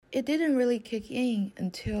It didn't really kick in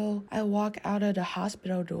until I walked out of the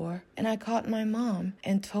hospital door and I called my mom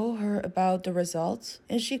and told her about the results,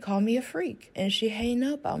 and she called me a freak and she hung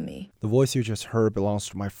up on me. The voice you just heard belongs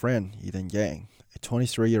to my friend, Eden Yang, a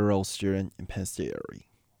 23-year-old student in Penn State area.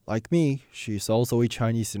 Like me, she is also a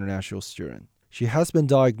Chinese international student. She has been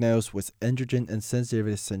diagnosed with androgen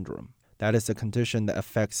insensitivity syndrome. That is a condition that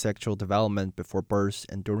affects sexual development before birth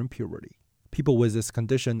and during puberty. People with this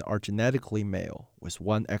condition are genetically male, with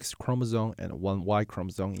one X chromosome and one Y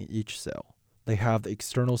chromosome in each cell. They have the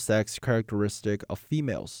external sex characteristic of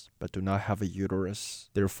females, but do not have a uterus.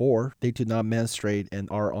 Therefore, they do not menstruate and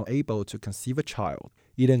are unable to conceive a child.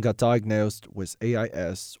 Eden got diagnosed with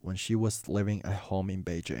AIS when she was living at home in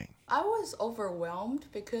Beijing. I was overwhelmed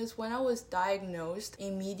because when I was diagnosed,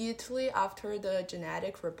 immediately after the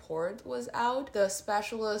genetic report was out, the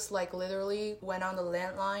specialist literally went on the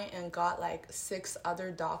landline and got 6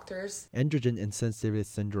 other doctors. Androgen insensitivity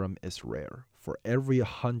syndrome is rare. For every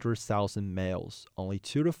 100,000 males, only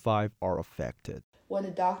 2 to 5 are affected. When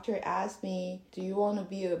the doctor asked me, do you want to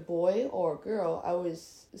be a boy or a girl? I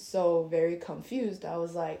was so very confused. I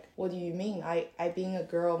was like, what do you mean? I've been a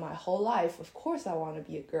girl my whole life. Of course I want to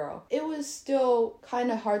be a girl. It was still kind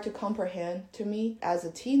of hard to comprehend to me. As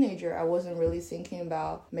a teenager, I wasn't really thinking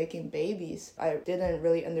about making babies. I didn't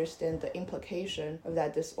really understand the implication of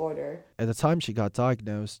that disorder. At the time she got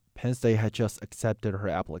diagnosed, Penn State had just accepted her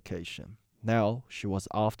application. Now, she was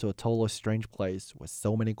off to a totally strange place with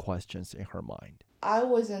so many questions in her mind. I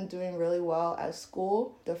wasn't doing really well at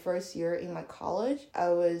school. The first year in my college, I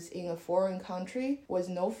was in a foreign country with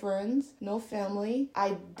no friends, no family.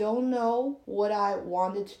 I don't know what I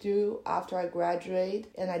wanted to do after I graduated,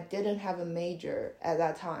 and I didn't have a major at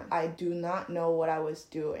that time. I do not know what I was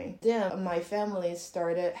doing. Then my family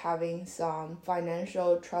started having some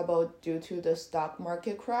financial trouble due to the stock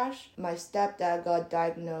market crash. My stepdad got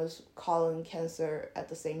diagnosed with colon cancer at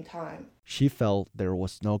the same time. She felt there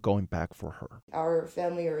was no going back for her. Our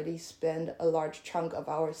family already spent a large chunk of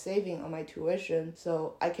our saving on my tuition,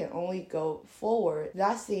 so I can only go forward.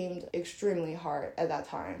 That seemed extremely hard at that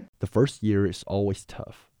time. The first year is always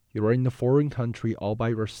tough. You're in a foreign country all by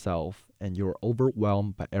yourself, and you're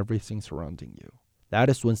overwhelmed by everything surrounding you. That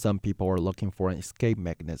is when some people are looking for an escape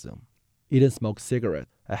mechanism. Eden smoked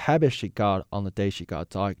cigarettes, a habit she got on the day she got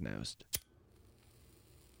diagnosed.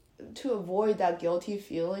 To avoid that guilty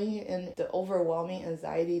feeling and the overwhelming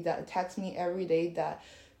anxiety that attacks me every day, that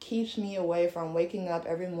keeps me away from waking up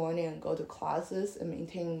every morning and go to classes and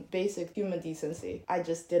maintain basic human decency. I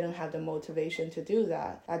just didn't have the motivation to do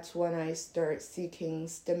that. That's when I start seeking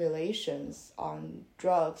stimulations on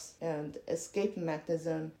drugs and escape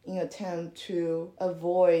mechanism in attempt to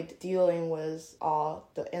avoid dealing with all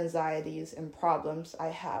the anxieties and problems I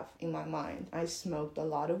have in my mind. I smoked a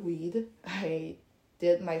lot of weed. I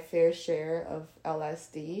did my fair share of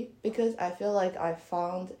LSD because I feel like I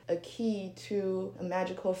found a key to a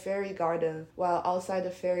magical fairy garden, while outside the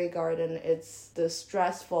fairy garden, it's the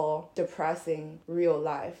stressful, depressing real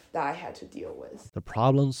life that I had to deal with. The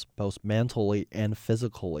problems, both mentally and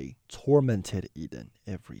physically, tormented Eden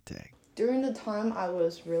every day. During the time I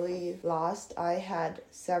was really lost, I had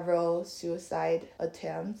several suicide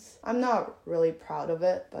attempts. I'm not really proud of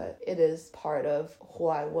it, but it is part of who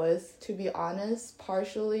I was. To be honest,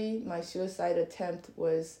 partially my suicide attempt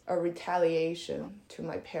was a retaliation to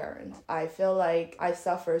my parents. I feel like I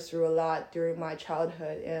suffered through a lot during my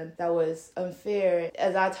childhood, and that was unfair.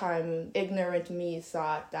 At that time, ignorant me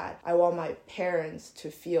thought that I want my parents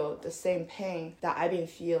to feel the same pain that I've been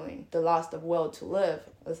feeling, the loss of will to live.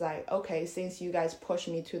 It was like, okay, since you guys pushed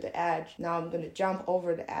me to the edge, now I'm going to jump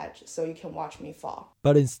over the edge so you can watch me fall.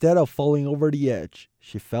 But instead of falling over the edge,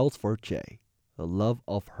 she fell for Jay, the love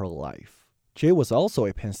of her life. Jay was also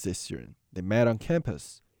a Penn State student. They met on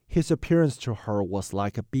campus. His appearance to her was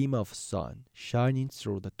like a beam of sun shining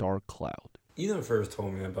through the dark cloud. Eden first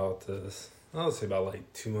told me about this, I would say about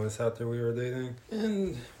 2 months after we were dating.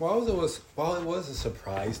 And while it was a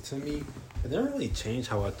surprise to me, it didn't really change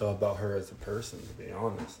how I thought about her as a person, to be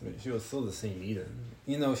honest. I mean, she was still the same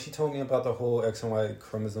Eden. She told me about the whole X and Y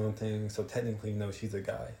chromosome thing, so technically, she's a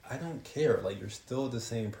guy. I don't care. You're still the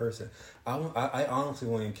same person. I honestly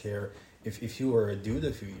wouldn't care if you were a dude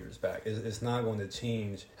a few years back. It's not going to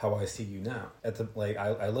change how I see you now.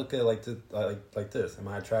 I look at it like this. Am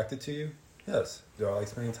I attracted to you? Yes. Do I like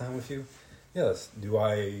spending time with you? Yes. Do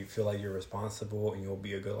I feel like you're responsible and you'll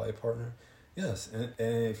be a good life partner? Yes. And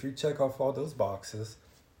if you check off all those boxes,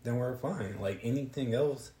 then we're fine. Anything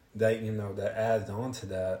else that, that adds on to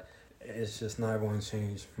that, it's just not going to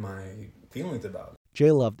change my feelings about it.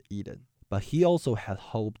 Jay loved Eden, but he also had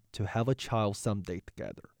hoped to have a child someday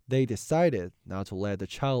together. They decided not to let the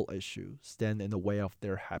child issue stand in the way of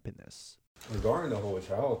their happiness. Regarding the whole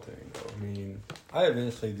child thing, though, I mean, I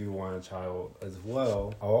eventually do want a child as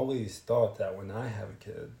well. I always thought that when I have a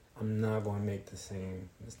kid, I'm not going to make the same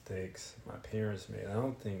mistakes my parents made. I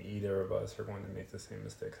don't think either of us are going to make the same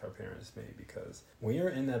mistakes our parents made, because when you're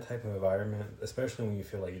in that type of environment, especially when you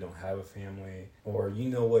feel like you don't have a family, or you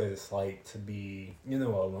know what it's like to be, a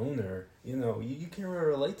loner, you can really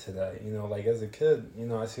relate to that. Like as a kid,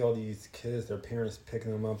 I see all these kids, their parents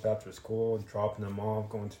picking them up after school, dropping them off,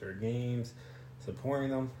 going to their games,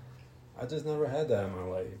 supporting them. I just never had that in my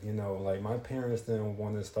life. Like my parents didn't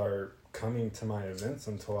want to start coming to my events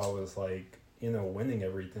until I was like, winning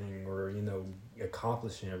everything or,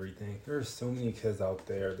 accomplishing everything. There are so many kids out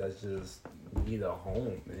there that just need a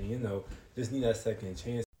home and, just need that second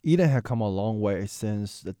chance. Eden had come a long way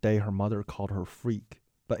since the day her mother called her freak,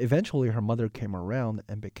 but eventually her mother came around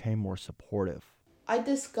and became more supportive. I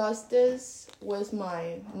discussed this with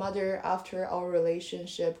my mother after our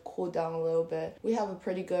relationship cooled down a little bit. We have a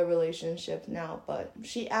pretty good relationship now, but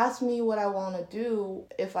she asked me what I want to do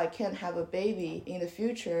if I can't have a baby in the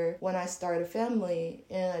future when I start a family,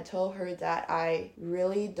 and I told her that I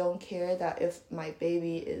really don't care that if my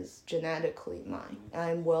baby is genetically mine.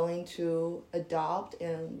 I'm willing to adopt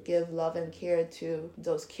and give love and care to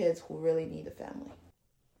those kids who really need a family.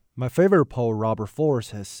 My favorite poet, Robert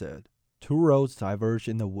Forrest, has said, "Two roads diverge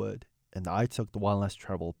in the wood, and I took the one less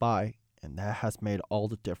traveled by, and that has made all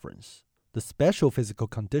the difference." The special physical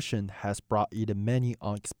condition has brought Eden many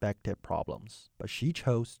unexpected problems, but she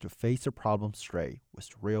chose to face the problem straight with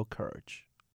real courage.